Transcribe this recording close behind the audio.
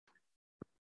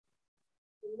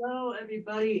Hello,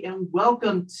 everybody, and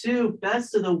welcome to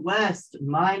Best of the West.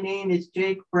 My name is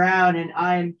Jake Brown, and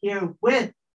I am here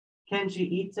with Kenji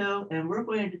Ito, and we're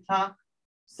going to talk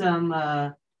some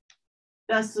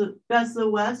Best of the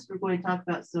West. We're going to talk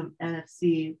about some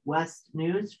NFC West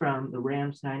news from the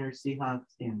Rams, Niners,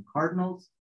 Seahawks, and Cardinals,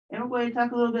 and we're going to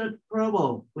talk a little bit of Pro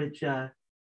Bowl, which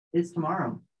is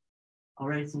tomorrow.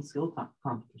 Already some skill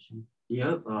competition.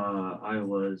 Yep, I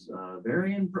was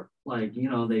very impressed.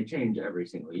 They change every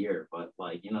single year, but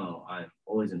I'm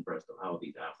always impressed with how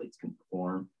these athletes can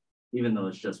perform, even though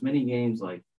it's just mini games.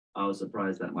 Like, I was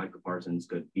surprised that Michael Parsons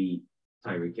could beat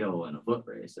Tyreek Hill in a foot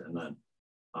race, and then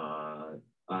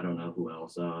I don't know who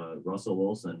else. Russell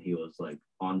Wilson, he was like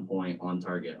on point, on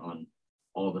target on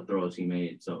all the throws he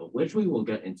made. So, which we will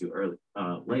get into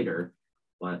later,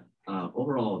 but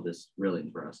overall, this really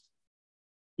impressed.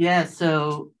 Yeah.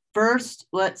 So first,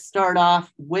 let's start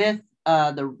off with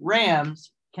the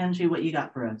Rams. Kenji, what you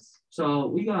got for us? So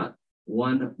we got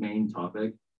one main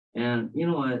topic, and you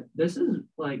know what? This is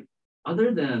like,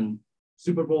 other than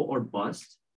Super Bowl or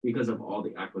bust because of all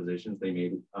the acquisitions they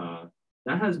made,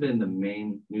 that has been the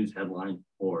main news headline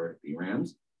for the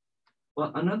Rams.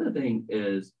 But another thing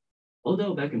is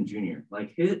Odell Beckham Jr.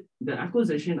 The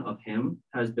acquisition of him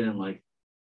has been like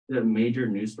the major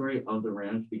news story of the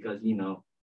Rams because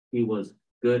he was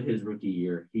good his rookie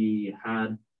year. He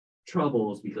had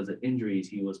troubles because of injuries.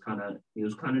 He was kind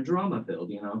of drama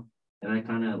filled, and that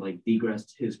kind of like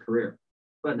degressed his career.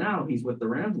 But now he's with the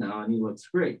Rams now, and he looks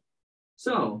great.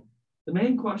 So the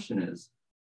main question is,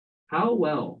 how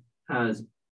well has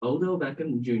Odell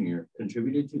Beckham Jr.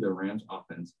 contributed to the Rams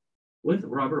offense with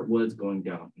Robert Woods going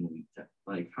down in week 10?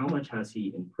 Like, how much has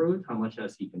he improved? How much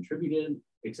has he contributed?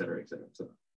 Et cetera, et cetera, et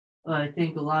cetera. I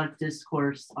think a lot of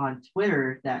discourse on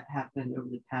Twitter that happened over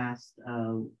the past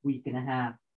week and a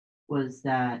half was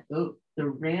that the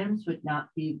Rams would not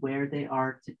be where they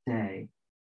are today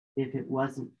if it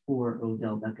wasn't for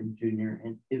Odell Beckham Jr.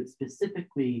 And it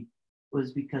specifically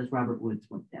was because Robert Woods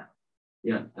went down.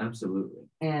 Yeah, absolutely.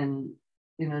 And,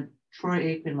 Troy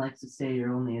Aikman likes to say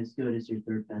you're only as good as your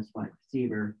third best wide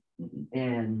receiver. Mm-hmm.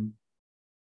 And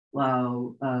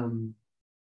while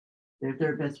their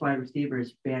third best wide receiver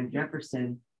is Van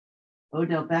Jefferson,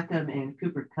 Odell Beckham and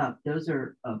Cooper Kupp. Those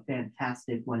are a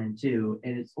fantastic 1 and 2,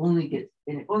 and it only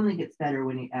gets better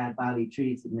when you add Bobby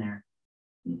Trees in there.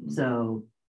 Mm-hmm. So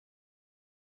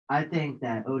I think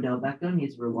that Odell Beckham,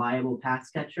 he's a reliable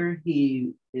pass catcher.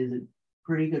 He is a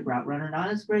pretty good route runner, not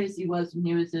as great as he was when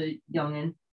he was a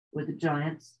youngin' with the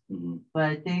Giants. Mm-hmm. But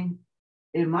I think,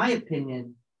 in my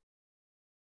opinion,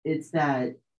 it's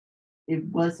that it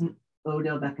wasn't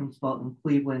Odell Beckham's fault in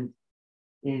Cleveland,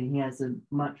 and he has a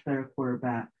much better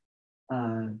quarterback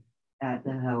at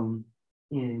the helm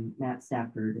in Matt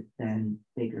Stafford than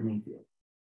Baker Mayfield.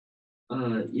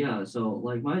 Yeah, so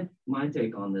like my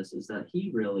take on this is that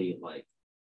he really, like,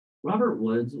 Robert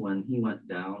Woods, when he went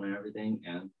down and everything,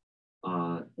 and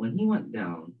when he went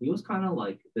down, he was kind of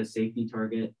like the safety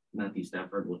target Matthew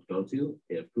Stafford would go to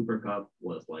if Cooper Kupp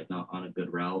was like not on a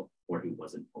good route or he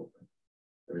wasn't open,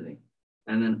 everything.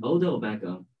 And then Odell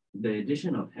Beckham, the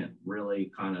addition of him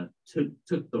really kind of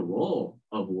took the role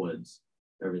of Woods,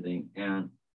 everything.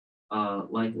 And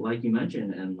like you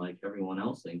mentioned, and like everyone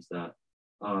else thinks, that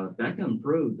Beckham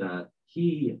proved that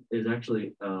he is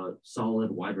actually a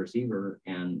solid wide receiver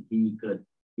and he could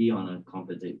be on a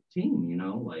competent team,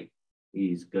 like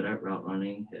he's good at route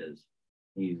running,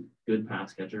 he's good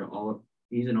pass catcher,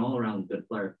 he's an all-around good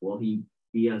player. Will he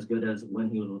be as good as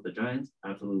when he was with the Giants?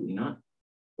 Absolutely not.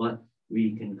 But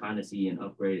we can kind of see an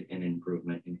upgrade and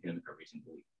improvement in him every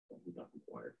single week that he got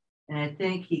acquired. And I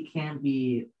think he can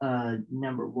be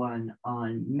number one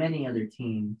on many other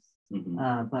teams.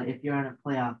 Mm-hmm. But if you're on a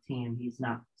playoff team, he's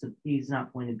not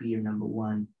going to be your number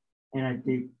one. And I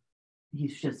think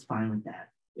he's just fine with that.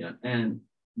 Yeah, and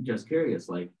just curious,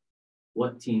 like,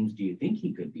 what teams do you think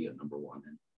he could be a number one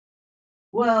in?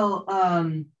 Well,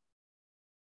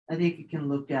 I think you can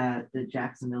look at the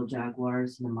Jacksonville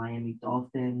Jaguars and the Miami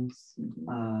Dolphins,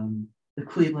 mm-hmm. The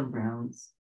Cleveland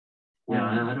Browns. Yeah,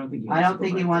 I don't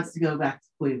think he wants to go back to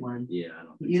Cleveland. Yeah, I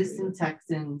don't think Houston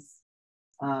Texans,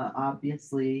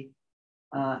 obviously.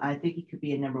 I think he could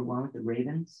be a number one with the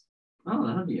Ravens. Oh,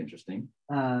 that would be interesting.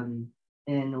 And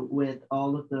with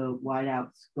all of the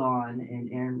wideouts gone and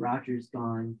Aaron Rodgers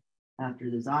gone after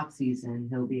this offseason,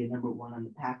 he'll be a number one on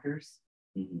the Packers.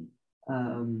 Mm-hmm.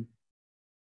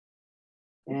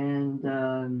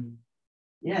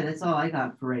 Yeah, that's all I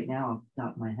got for right now off the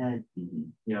top of my head. Mm-hmm.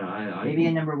 Yeah, I maybe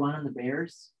a number one on the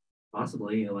Bears.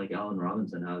 Possibly, like Allen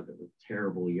Robinson had a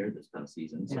terrible year this past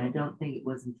season. So. And I don't think it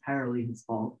was entirely his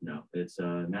fault. No, it's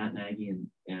Matt Nagy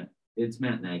and it's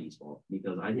Matt Nagy's fault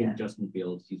because I think Justin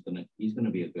Fields he's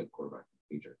gonna be a good quarterback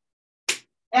in the future.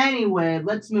 Anyway,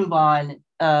 let's move on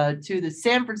to the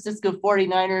San Francisco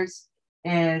 49ers,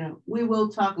 and we will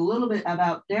talk a little bit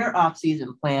about their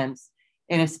offseason plans,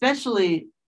 and especially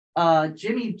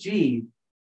Jimmy G.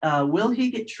 Will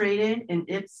he get traded? And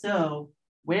if so,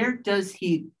 where does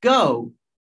he go?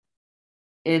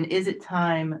 And is it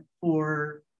time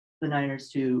for the Niners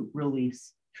to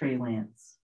release Trey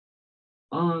Lance?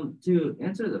 To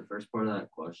answer the first part of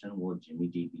that question, will Jimmy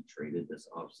G be traded this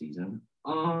offseason?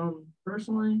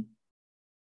 Personally,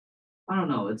 I don't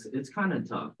know. It's kind of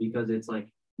tough because it's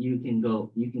like you can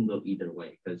go either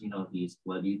way because he's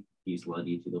led you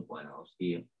to the playoffs.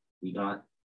 He got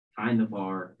kind of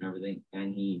far and everything,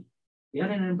 and he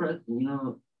had an impressive.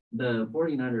 The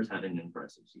 49ers had an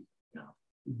impressive season.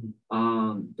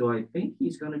 Do I think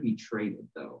he's going to be traded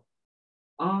though?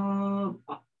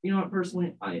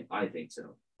 Personally, I think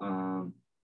so.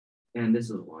 And this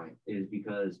is why is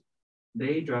because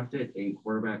they drafted a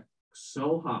quarterback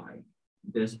so high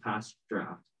this past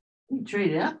draft. He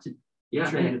traded up to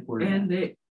trade a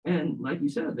quarterback. And like you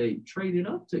said, they traded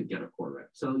up to get a quarterback.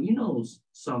 So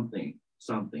something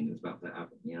is about to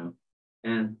happen,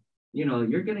 And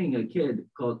you're getting a kid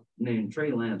named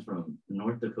Trey Lance from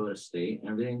North Dakota State and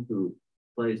everything who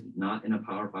plays not in a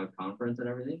Power 5 conference and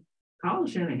everything. Kyle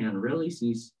Shanahan really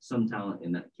sees some talent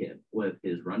in that kid with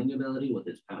his running ability, with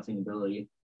his passing ability,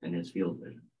 and his field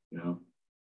vision.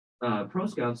 Pro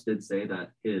scouts did say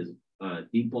that his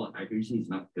deep ball accuracy is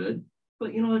not good,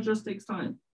 but it just takes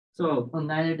time. So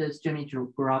neither does Jimmy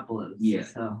Garoppolo. Yeah,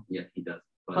 so. Yeah, he does.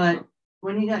 But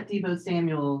when you got Deebo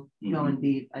Samuel going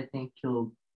deep, I think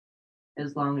he'll,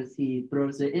 as long as he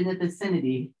throws it in the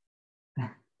vicinity.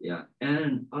 Yeah,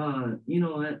 and you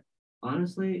know what?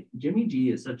 Honestly, Jimmy G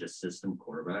is such a system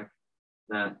quarterback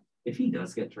that if he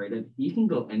does get traded, he can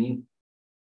go anywhere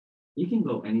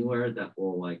that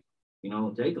will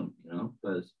take him,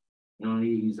 because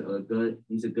he's a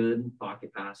good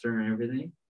pocket passer and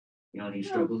everything. He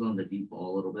struggles on the deep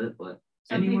ball a little bit, but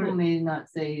some people may not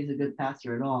say he's a good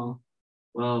passer at all.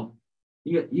 Well,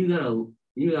 you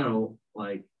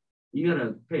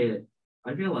gotta pay it.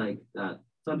 I feel like that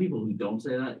some people who don't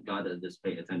say that gotta just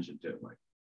pay attention to it,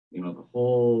 the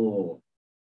whole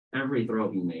every throw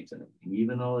he makes and everything,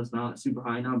 even though it's not super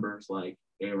high numbers like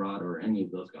A-Rod or any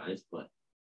of those guys, but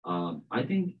I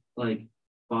think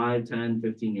 5, 10,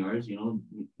 15 yards,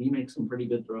 he makes some pretty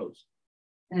good throws.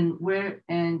 And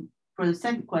for the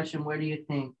second question, where do you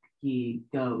think he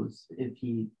goes if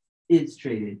he is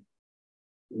traded?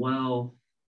 Well,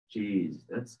 geez,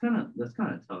 that's kind of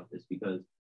tough, is because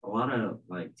a lot of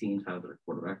teams have their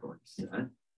quarterback already set.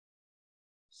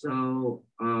 So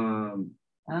I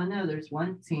don't know. There's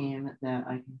one team that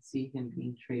I can see him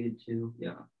being traded to.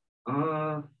 Yeah.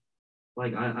 I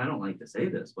don't like to say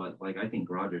this, but I think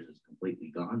Rodgers is completely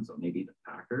gone. So maybe the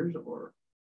Packers or.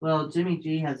 Well, Jimmy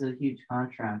G has a huge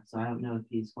contract, so I don't know if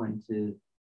the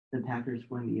Packers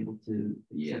going to be able to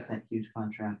accept that huge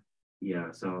contract.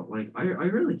 Yeah, so I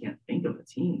really can't think of a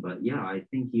team, but yeah, I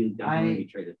think he would definitely be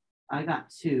traded. I got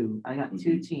two.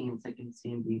 Two teams I can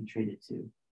see him being traded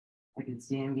to. I can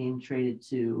see him being traded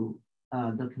to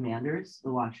the Commanders,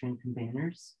 the Washington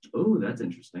Commanders. Oh, that's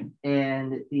interesting.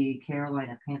 And the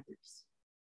Carolina Panthers.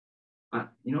 I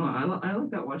like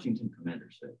that Washington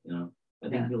Commanders fit. I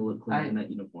think he'll look clean in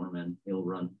that uniform and he'll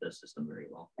run the system very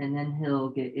well. And then he'll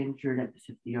get injured at the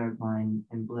 50-yard line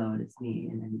and blow out his knee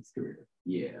and end his career.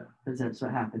 Yeah. Because that's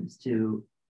what happens to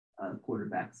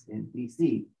quarterbacks in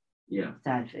BC. Yeah.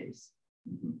 Sad face.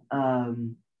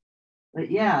 Mm-hmm. But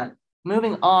yeah,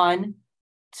 moving on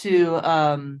to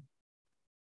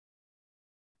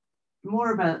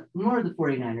more of the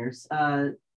 49ers.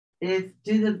 Do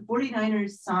the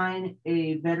 49ers sign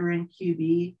a veteran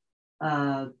QB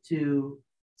to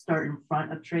start in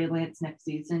front of Trey Lance next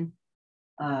season?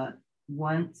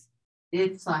 When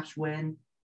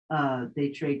they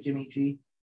trade Jimmy G?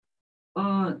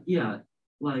 Yeah,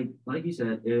 like you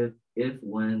said, if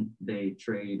when they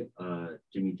trade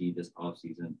Jimmy G this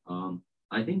offseason,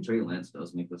 I think Trey Lance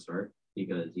does make the start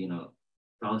because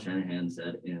Kyle Shanahan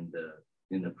said in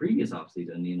the previous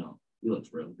offseason, he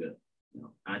looks real good.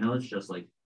 I know it's just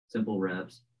simple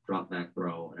reps, drop back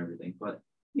throw and everything, but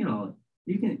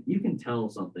you can tell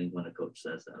something when a coach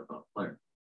says that about a player.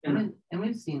 And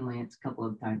we've seen Lance a couple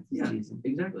of times this season.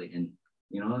 Exactly. And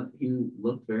he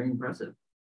looked very impressive.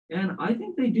 And I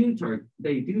think they do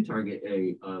target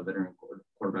a veteran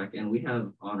quarterback. And we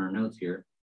have on our notes here,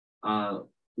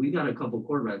 we got a couple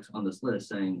quarterbacks on this list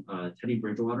saying Teddy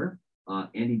Bridgewater,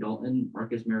 Andy Dalton,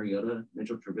 Marcus Mariota,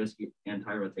 Mitchell Trubisky, and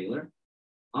Tyrod Taylor.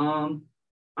 Out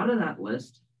of that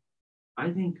list,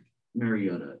 I think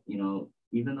Mariota,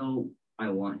 even though I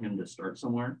want him to start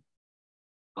somewhere,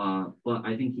 but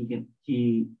I think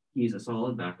he's a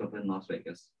solid backup in Las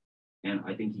Vegas, and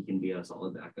I think he can be a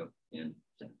solid backup in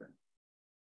San Fran.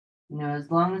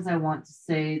 As long as I want to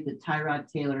say the Tyrod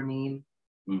Taylor meme,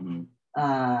 Mm-hmm.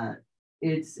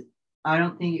 I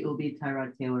don't think it will be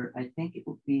Tyrod Taylor. I think it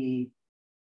will be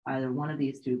either one of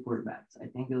these two quarterbacks. I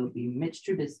think it will be Mitch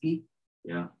Trubisky,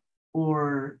 yeah,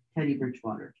 or Teddy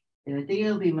Bridgewater. And I think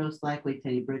it'll be most likely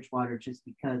Teddy Bridgewater just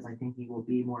because I think he will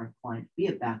be more inclined to be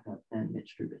a backup than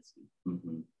Mitch Trubisky.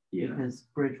 Mm-hmm. Yeah. Because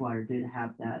Bridgewater did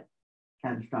have that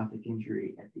catastrophic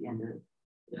injury at the end of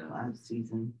last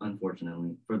season.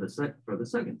 Unfortunately, for the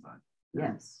second time.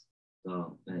 Yes.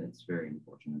 So it's very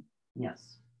unfortunate.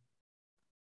 Yes.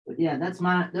 But yeah,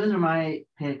 those are my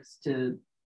picks to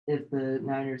if the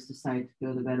Niners decide to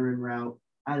go the veteran route,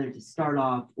 either to start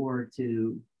off or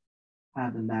to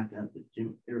have them back up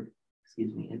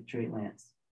if Trey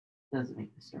Lance doesn't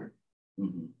make the start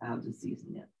out of the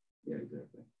season yet. Yeah,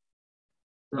 exactly.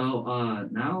 So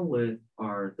now with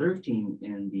our third team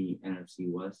in the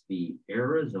NFC West, the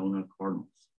Arizona Cardinals.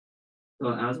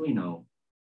 So as we know,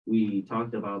 we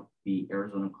talked about the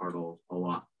Arizona Cardinals a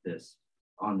lot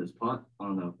on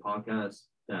the podcast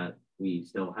that we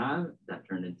still have that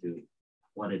turned into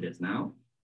what it is now,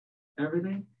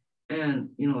 everything. And,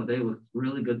 they looked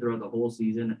really good throughout the whole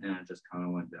season and it just kind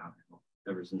of went downhill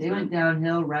ever since then. Went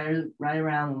downhill right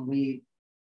around when we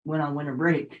went on winter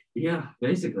break. Yeah,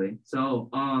 basically. So,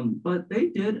 but they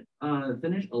did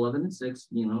finish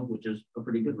 11-6, which is a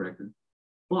pretty good record.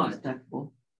 But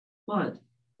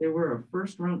they were a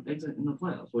first round exit in the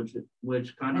playoffs, which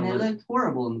kind of looked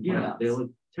horrible in the playoffs. Yeah, they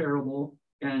looked terrible.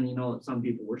 And, some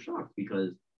people were shocked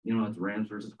because, it's Rams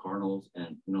versus Cardinals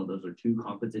and, those are two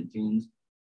competent teams.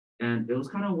 And it was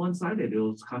kind of one-sided. It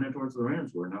was kind of towards the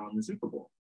Rams who are now in the Super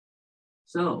Bowl.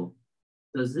 So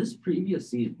does this previous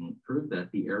season prove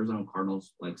that the Arizona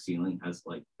Cardinals ceiling has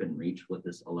been reached with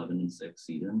this 11-6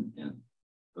 season and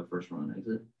the first round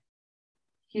exit?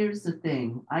 Here's the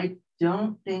thing. I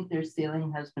don't think their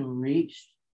ceiling has been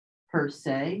reached per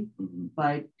se, but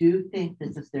I do think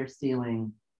this is their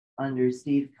ceiling under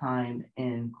Steve Keim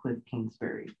and Cliff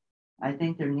Kingsbury. I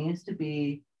think there needs to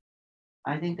be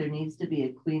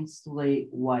a clean slate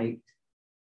wiped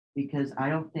because I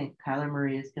don't think Kyler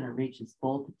Murray is going to reach his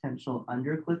full potential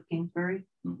under Cliff Kingsbury.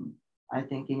 I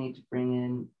think you need to bring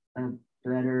in a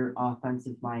better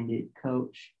offensive-minded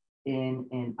coach in,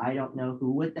 and I don't know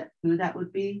who that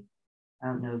would be. I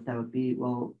don't know if that would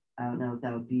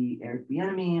be Eric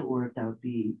Bieniemy or if that would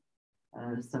be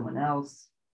someone else.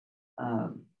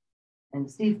 And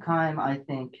Steve Keim, I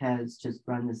think, has just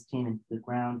run this team into the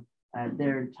ground.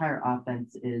 Their entire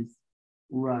offense is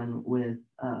run with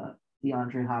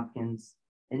DeAndre Hopkins,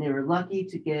 and they were lucky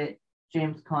to get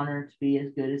James Conner to be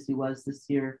as good as he was this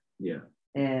year. Yeah.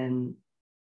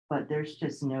 But there's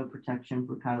just no protection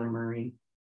for Kyler Murray.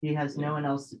 He has no one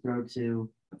else to throw to.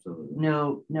 Absolutely.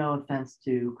 No offense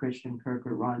to Christian Kirk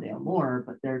or Rondale Moore,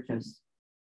 but they're just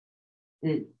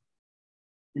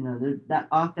that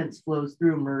offense flows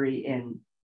through Murray and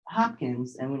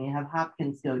Hopkins, and when you have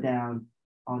Hopkins go down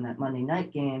on that Monday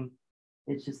night game,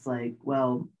 it's just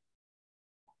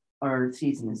our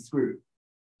season is screwed.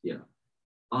 Yeah.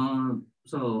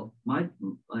 So my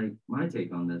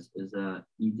take on this is that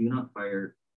you do not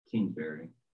fire Kingsbury,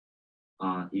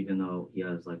 even though he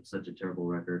has such a terrible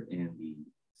record in the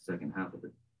second half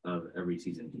of every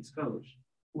season he's coached,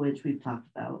 which we have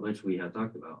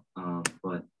talked about.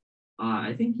 But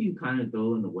I think you kind of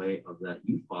go in the way of that.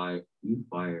 You fire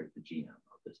the GM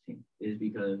of this team is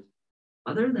because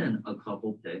other than a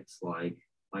couple picks, like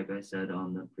I said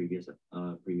on the previous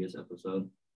episode,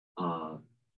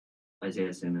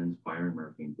 Isaiah Simmons, Byron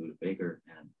Murphy, and Budda Baker,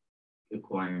 and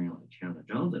acquiring Chandler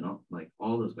Jones and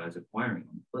all those guys acquiring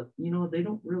them, but they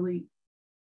don't really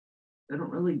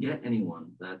get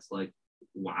anyone that's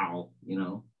wow,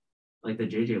 the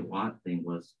JJ Watt thing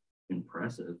was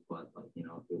impressive, but it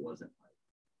wasn't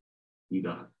you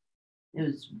got it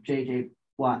was JJ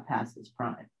Watt past his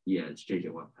prime. Yeah, it's JJ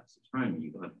Watt past his prime, and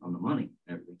you got on the money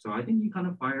and everything. So I think you kind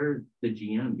of fired the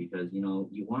GM because you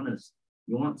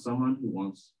want someone who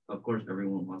wants, of course,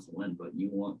 everyone wants to win, but you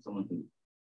want someone who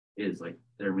is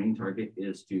their main target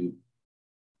is to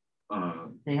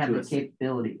they have the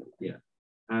capability. Yeah,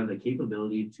 have the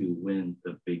capability to win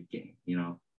the big game,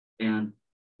 and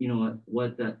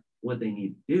what they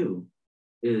need to do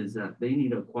is that they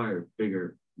need to acquire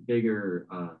bigger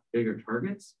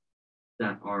targets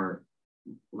that are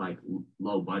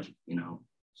low budget,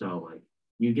 so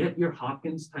you get your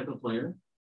Hopkins type of player,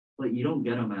 but you don't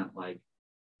get them at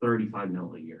 35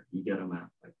 mil a year. You get them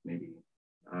at maybe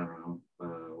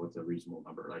reasonable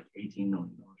number, like $18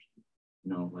 million.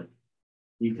 You know, like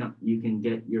you can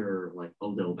get your like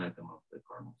Odell Beckham of the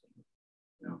Cardinals.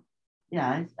 You know.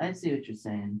 Yeah, I see what you're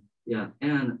saying. Yeah,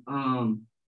 and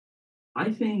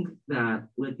I think that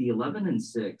with the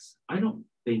 11-6, I don't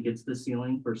think it's the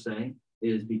ceiling per se,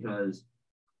 is because,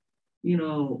 you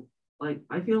know, like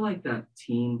I feel like that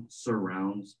team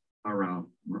surrounds around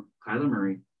Kyler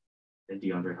Murray and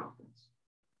DeAndre Hopkins.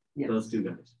 Yes. Those two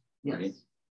guys. Yes. Right?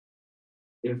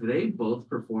 If they both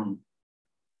perform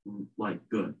like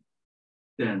good,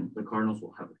 then the Cardinals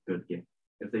will have a good game.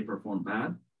 If they perform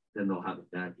bad, then they'll have a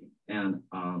bad game. And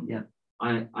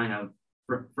I have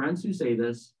friends who say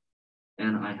this,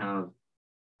 and I have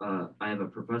a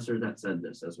professor that said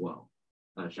this as well.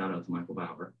 Shout out to Michael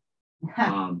Bauer,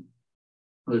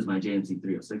 who is my JMC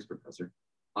 306 professor.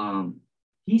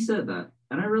 He said that,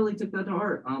 and I really took that to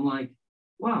heart. I'm like,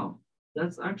 wow,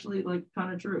 that's actually like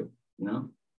kind of true, you know?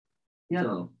 Yeah.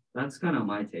 So that's kind of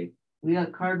my take. We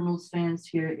got Cardinals fans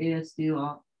here at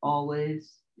ASU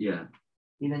always. Yeah.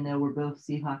 Even though we're both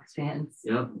Seahawks fans.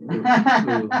 Yep. Who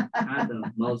had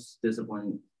the most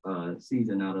disappointing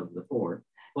season out of the four.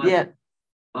 But, yeah.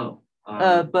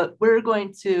 But we're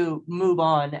going to move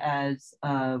on as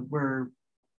we're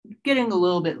getting a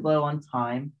little bit low on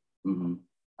time.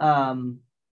 Mm-hmm.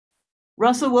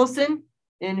 Russell Wilson,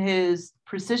 in his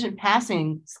precision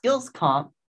passing skills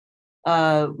comp,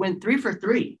 went 3 for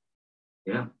 3.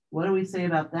 Yeah. What do we say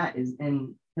about that?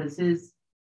 Because his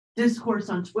discourse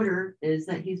on Twitter is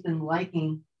that he's been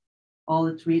liking all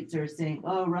the tweets that are saying,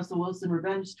 "Oh, Russell Wilson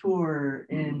revenge tour,"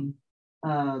 and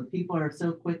people are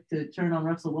so quick to turn on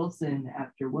Russell Wilson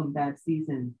after one bad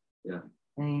season. Yeah.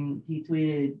 And he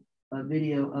tweeted a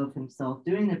video of himself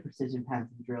doing the precision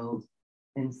passing drills,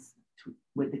 and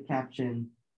with the caption,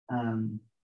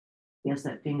 "Yes,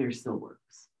 that finger still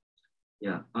works."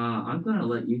 Yeah, I'm gonna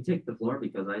let you take the floor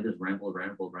because I just rambled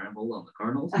on the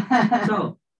Cardinals.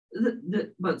 So,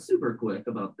 but super quick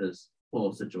about this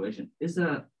whole situation is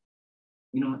that,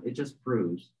 you know, it just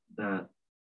proves that,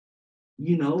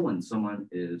 you know, when someone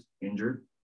is injured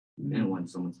and when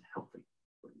someone's healthy.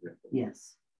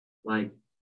 Yes. Like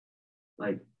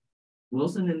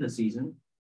Wilson in the season,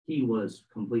 he was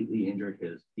completely injured.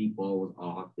 His deep ball was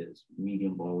off. His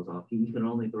medium ball was off. He could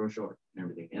only throw short and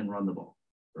everything and run the ball,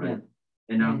 right? Yeah.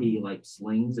 And now he like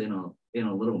slings in a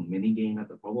little mini game at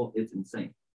the Pro Bowl. It's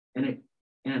insane.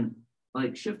 And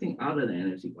like shifting out of the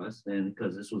NFC West, and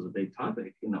because this was a big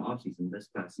topic in the offseason this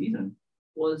past season,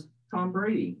 was Tom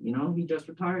Brady. You know, he just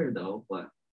retired though, but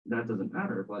that doesn't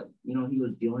matter. But you know, he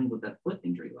was dealing with that foot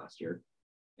injury last year,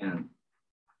 and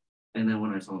then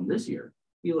when I saw him this year,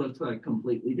 he looked like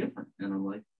completely different. And I'm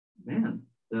like, man,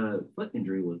 the foot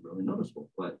injury was really noticeable.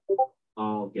 But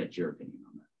I'll get your opinion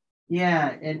on that.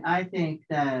 Yeah, and I think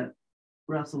that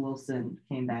Russell Wilson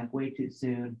came back way too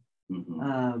soon.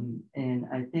 Mm-hmm. And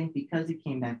I think because he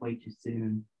came back way too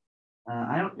soon,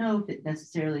 I don't know if it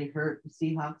necessarily hurt the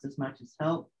Seahawks as much as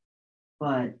helped,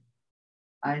 but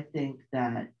I think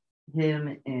that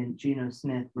him and Geno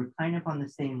Smith were kind of on the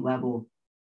same level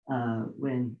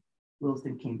when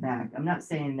Wilson came back. I'm not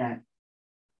saying that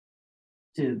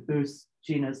to boost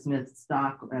Geno Smith's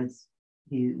stock as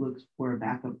he looks for a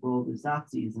backup role this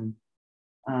offseason.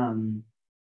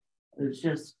 It's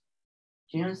just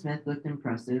Geno Smith looked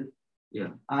impressive.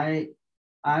 Yeah. I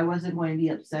wasn't going to be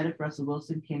upset if Russell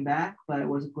Wilson came back, but I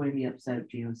wasn't going to be upset if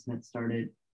Geno Smith started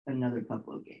another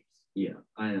couple of games. Yeah,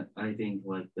 I think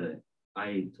like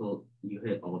I told you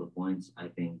hit all the points. I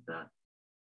think that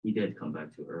he did come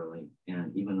back too early,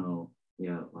 and even though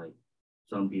like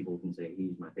some people can say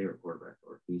he's my favorite quarterback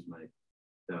or he's my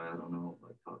I don't know,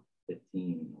 like top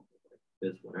 15, like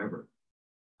this whatever.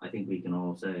 I think we can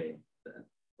all say that,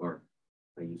 or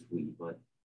I use we, but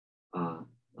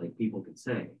like people could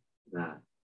say that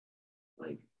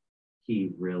like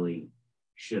he really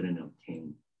shouldn't have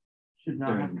came. Should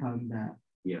not have come back.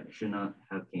 Yeah, should not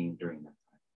have came during that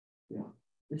time.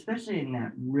 Yeah, especially in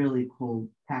that really cold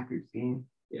Packers game.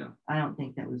 Yeah, I don't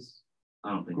think that was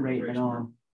great at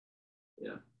all.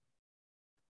 Yeah.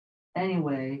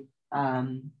 Anyway,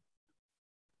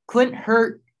 Clint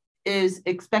Hurt is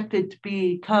expected to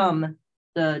become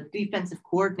the defensive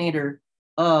coordinator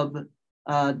of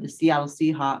the Seattle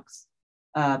Seahawks,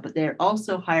 but they're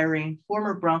also hiring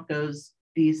former Broncos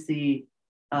DC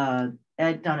Ed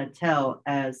Donatel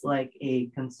as like a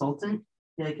consultant.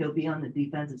 Like he'll be on the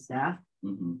defensive staff.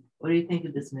 Mm-hmm. What do you think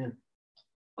of this move?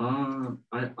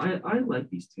 I like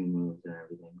these two moves and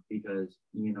everything because,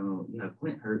 you know, you have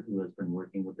Clint Hurt, who has been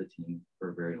working with the team for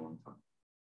a very long time.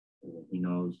 He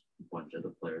knows a bunch of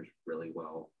the players really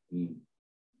well.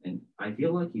 And I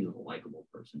feel like he's a likable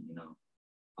person, you know.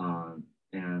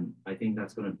 And I think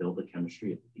that's going to build the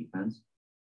chemistry of the defense.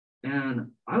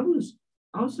 And I was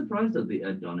surprised at the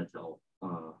Ed Donatel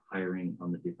hiring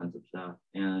on the defensive staff.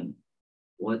 And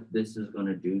what this is going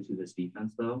to do to this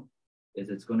defense, though, is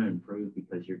it's going to improve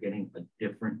because you're getting a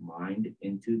different mind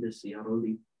into the Seattle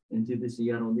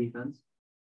defense,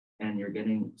 and you're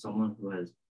getting someone who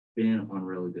has been on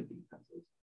really good defenses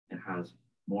and has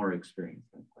more experience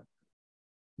than Quinn.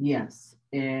 Yes,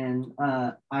 and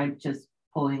I'm just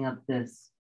pulling up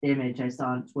this image I saw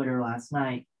on Twitter last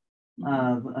night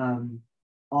of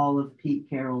all of Pete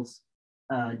Carroll's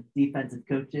defensive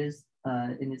coaches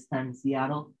in his time in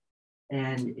Seattle,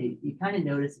 and you kind of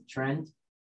notice a trend.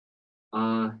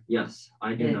 Yes,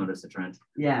 I do notice a trend.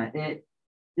 Yeah, it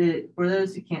for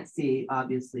those who can't see,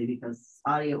 obviously, because it's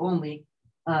audio only,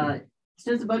 it's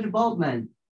just a bunch of bald men.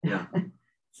 Yeah.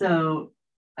 So,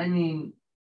 I mean,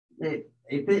 they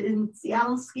fit in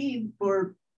Seattle's scheme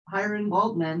for hiring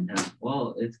bald men. Yeah.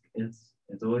 Well,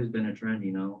 it's always been a trend,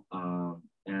 you know.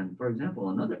 And for example,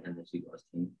 another NFC West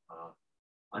team,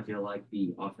 I feel like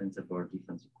the offensive or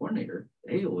defensive coordinator,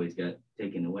 they always get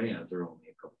taken away after only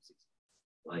a couple seasons.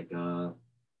 Like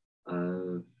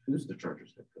who's the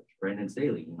Chargers head coach? Brandon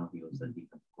Staley, you know, he was the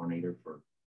defensive coordinator for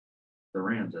the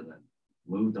Rams and then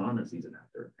moved on a season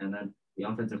after. And then the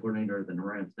offensive coordinator of the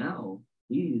Rams now,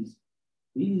 he's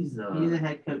a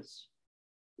head coach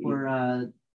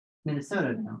for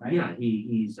Minnesota now, right? Yeah,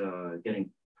 he's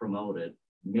getting promoted,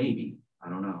 maybe. I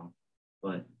don't know.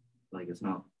 But like it's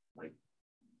not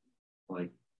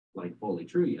like fully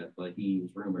true yet, but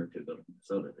he's rumored to go to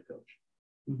Minnesota to coach.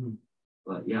 Mm-hmm.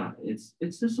 But yeah, it's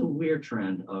just a weird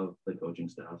trend of the coaching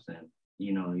staffs, and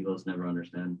you know, you just never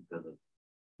understand because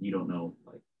you don't know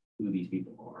like who these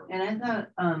people are. And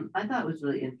I thought it was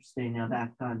really interesting. Now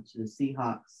back on to the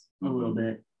Seahawks a little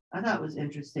bit. I thought it was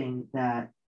interesting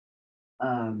that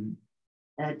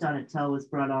Ed Donatel was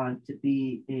brought on to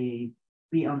be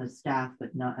on the staff,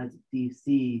 but not as a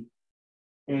DC.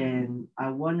 And I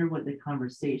wonder what the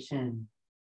conversation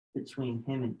between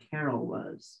him and Carroll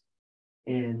was,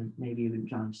 and maybe even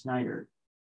John Schneider,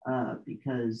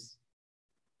 because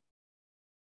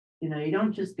you know, you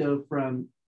don't just go from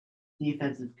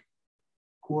defensive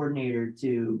coordinator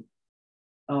to,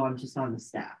 oh, I'm just on the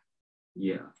staff.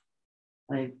 Yeah.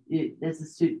 Like he was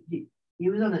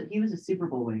a Super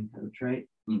Bowl winning coach, right?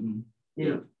 Mm-hmm.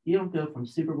 You don't go from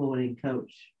Super Bowl winning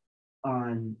coach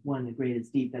on one of the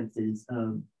greatest defenses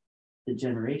of the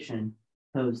generation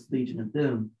post Legion of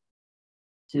Boom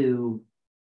to,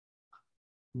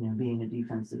 you know, being a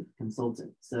defensive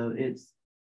consultant. So it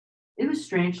was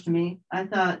strange to me. I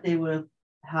thought they would have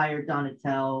hired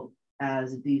Donatel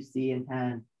as a DC and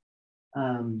had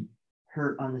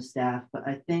Hurt on the staff, but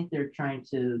I think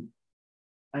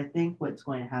what's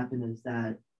going to happen is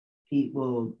that Pete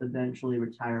will eventually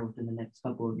retire within the next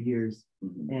couple of years,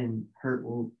 and Hurt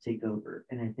will take over.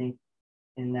 And I think,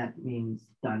 and that means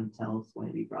Donatel is going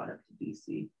to be brought up to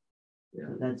DC. Yeah,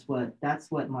 so that's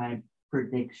what my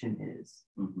prediction is.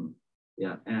 Mm-hmm.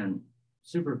 Yeah, and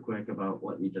super quick about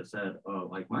what you just said.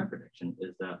 Like my prediction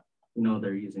is that, you know,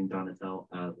 they're using Donatel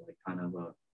as like kind of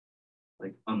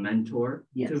a mentor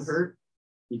to Hurt,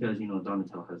 because you know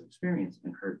Donatel has experience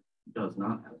and Hurt does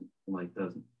not have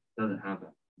doesn't have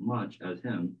much as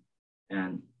him,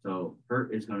 and so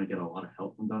Hurt is going to get a lot of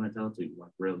help from Donatel to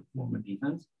like really form a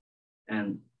defense.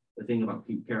 And the thing about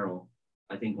Pete Carroll,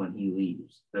 I think when he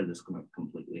leaves, they're just going to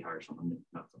completely hire someone new,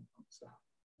 not someone on the staff.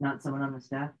 Not someone on the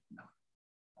staff? No.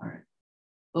 All right.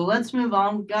 Well, let's move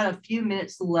on. We've got a few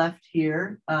minutes left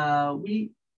here. It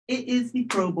is the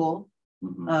Pro Bowl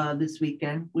this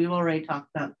weekend. We've already talked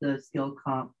about the skill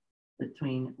comp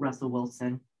between Russell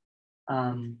Wilson.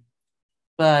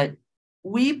 But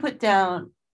we put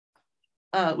down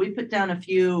a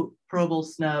few Pro Bowl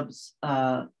snubs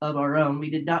of our own. We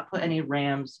did not put any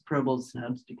Rams Pro Bowl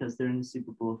snubs because they're in the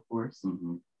Super Bowl, of course.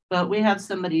 Mm-hmm. But we have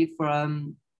somebody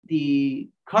from the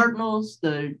Cardinals,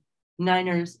 the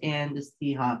Niners, and the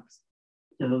Seahawks.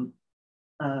 So,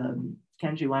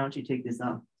 Kenji, why don't you take this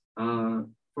up?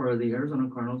 For the Arizona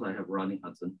Cardinals, I have Rodney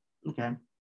Hudson. Okay.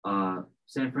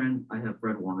 San Fran, I have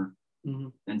Fred Warner. Mm-hmm.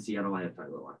 And Seattle, I have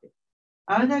Tyler Lockett.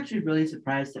 I was actually really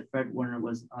surprised that Fred Warner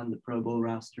was on the Pro Bowl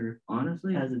roster.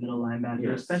 Honestly, as a middle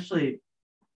linebacker, especially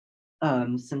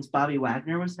since Bobby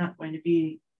Wagner was not going to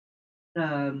be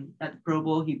at the Pro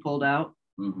Bowl. He pulled out.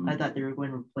 Mm-hmm. I thought they were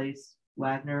going to replace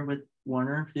Wagner with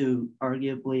Warner, who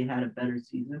arguably had a better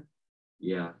season.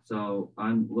 Yeah, so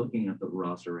I'm looking at the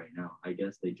roster right now. I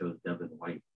guess they chose Devin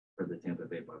White for the Tampa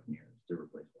Bay Buccaneers to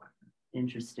replace Wagner.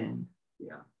 Interesting.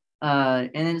 Yeah.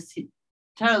 And then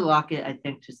Tyler Lockett, I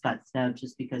think, just got snubbed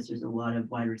just because there's a lot of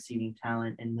wide receiving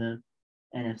talent in the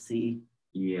NFC.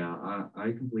 Yeah,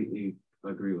 I completely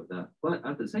agree with that. But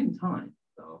at the same time,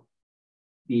 though,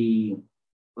 the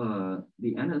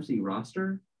NFC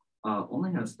roster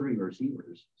only has 3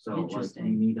 receivers. So like you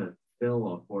Interesting. need to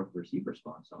fill a 4th receiver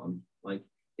spot. So I'm like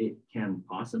it can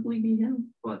possibly be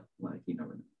him, but like you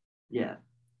never know. Yeah.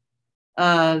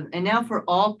 And now for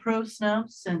all pro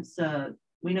snubs, since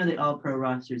we know the all pro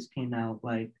rosters came out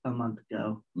like a month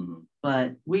ago,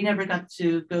 but we never got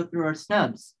to go through our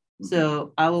snubs.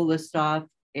 So I will list off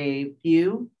a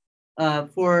few.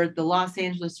 For the Los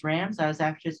Angeles Rams, I was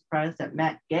actually surprised that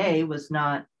Matt Gay was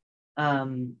not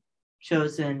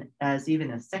chosen as even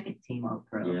a second team all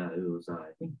pro. Yeah, it was I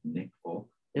think Nick Folk.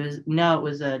 It was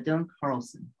Dylan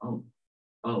Carlson.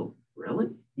 Oh, really?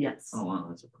 Yes. Oh wow,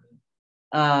 that's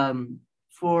surprising.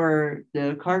 For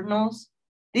the Cardinals,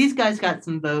 these guys got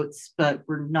some votes, but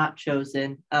were not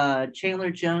chosen. Chandler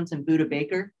Jones and Budda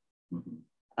Baker.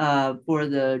 For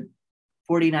the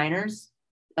 49ers,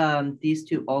 these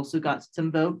two also got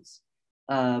some votes,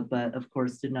 but of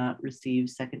course did not receive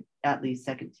second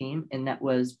team, and that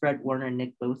was Fred Warner and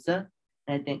Nick Bosa.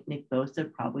 And I think Nick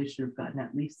Bosa probably should have gotten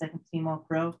at least second team all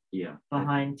pro. Yeah.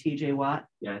 Behind TJ Watt.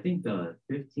 Yeah, I think it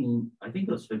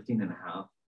was 15 and a half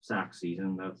sack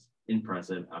season. That's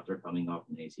impressive after coming off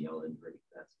an ACL injury.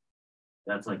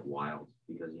 That's like wild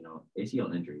because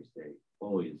ACL injuries,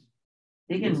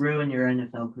 they can ruin your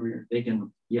NFL career. They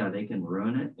can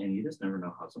ruin it, and you just never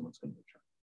know how someone's going to return.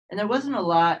 And there wasn't a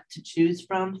lot to choose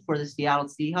from for the Seattle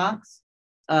Seahawks,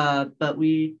 but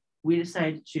we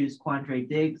decided to choose Quandre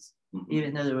Diggs,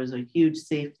 even though there was a huge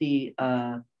safety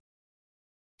lot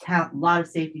of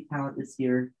safety talent this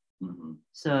year.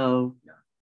 So yeah.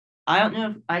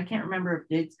 I can't remember if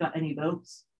Diggs got any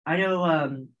votes. I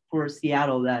know for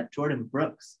Seattle that Jordan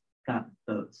Brooks got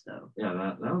votes though. Yeah,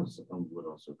 that was a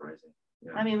little surprising.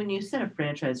 Yeah. I mean, when you set a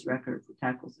franchise record for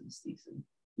tackles in a season.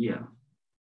 Yeah.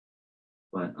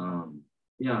 But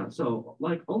yeah, so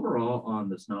like overall on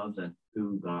the snubs and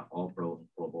who got all pro and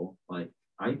Pro Bowl, like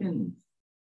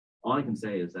all I can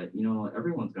say is that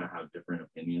everyone's gonna have different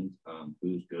opinions,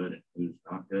 who's good and who's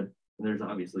not good. And there's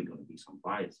obviously going to be some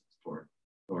biases toward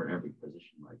every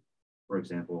position. Like, for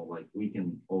example, like we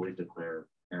can always declare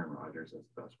Aaron Rodgers as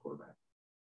the best quarterback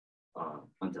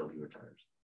until he retires.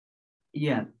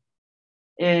 Yeah.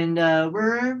 And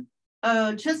we're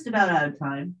just about out of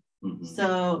time.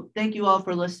 So thank you all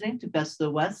for listening to Best of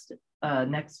the West.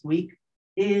 Next week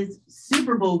is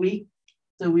Super Bowl week.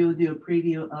 So we will do a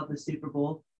preview of the Super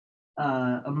Bowl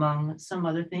among some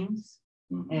other things.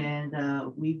 And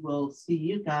we will see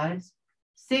you guys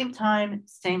same time,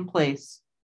 same place.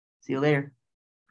 See you later.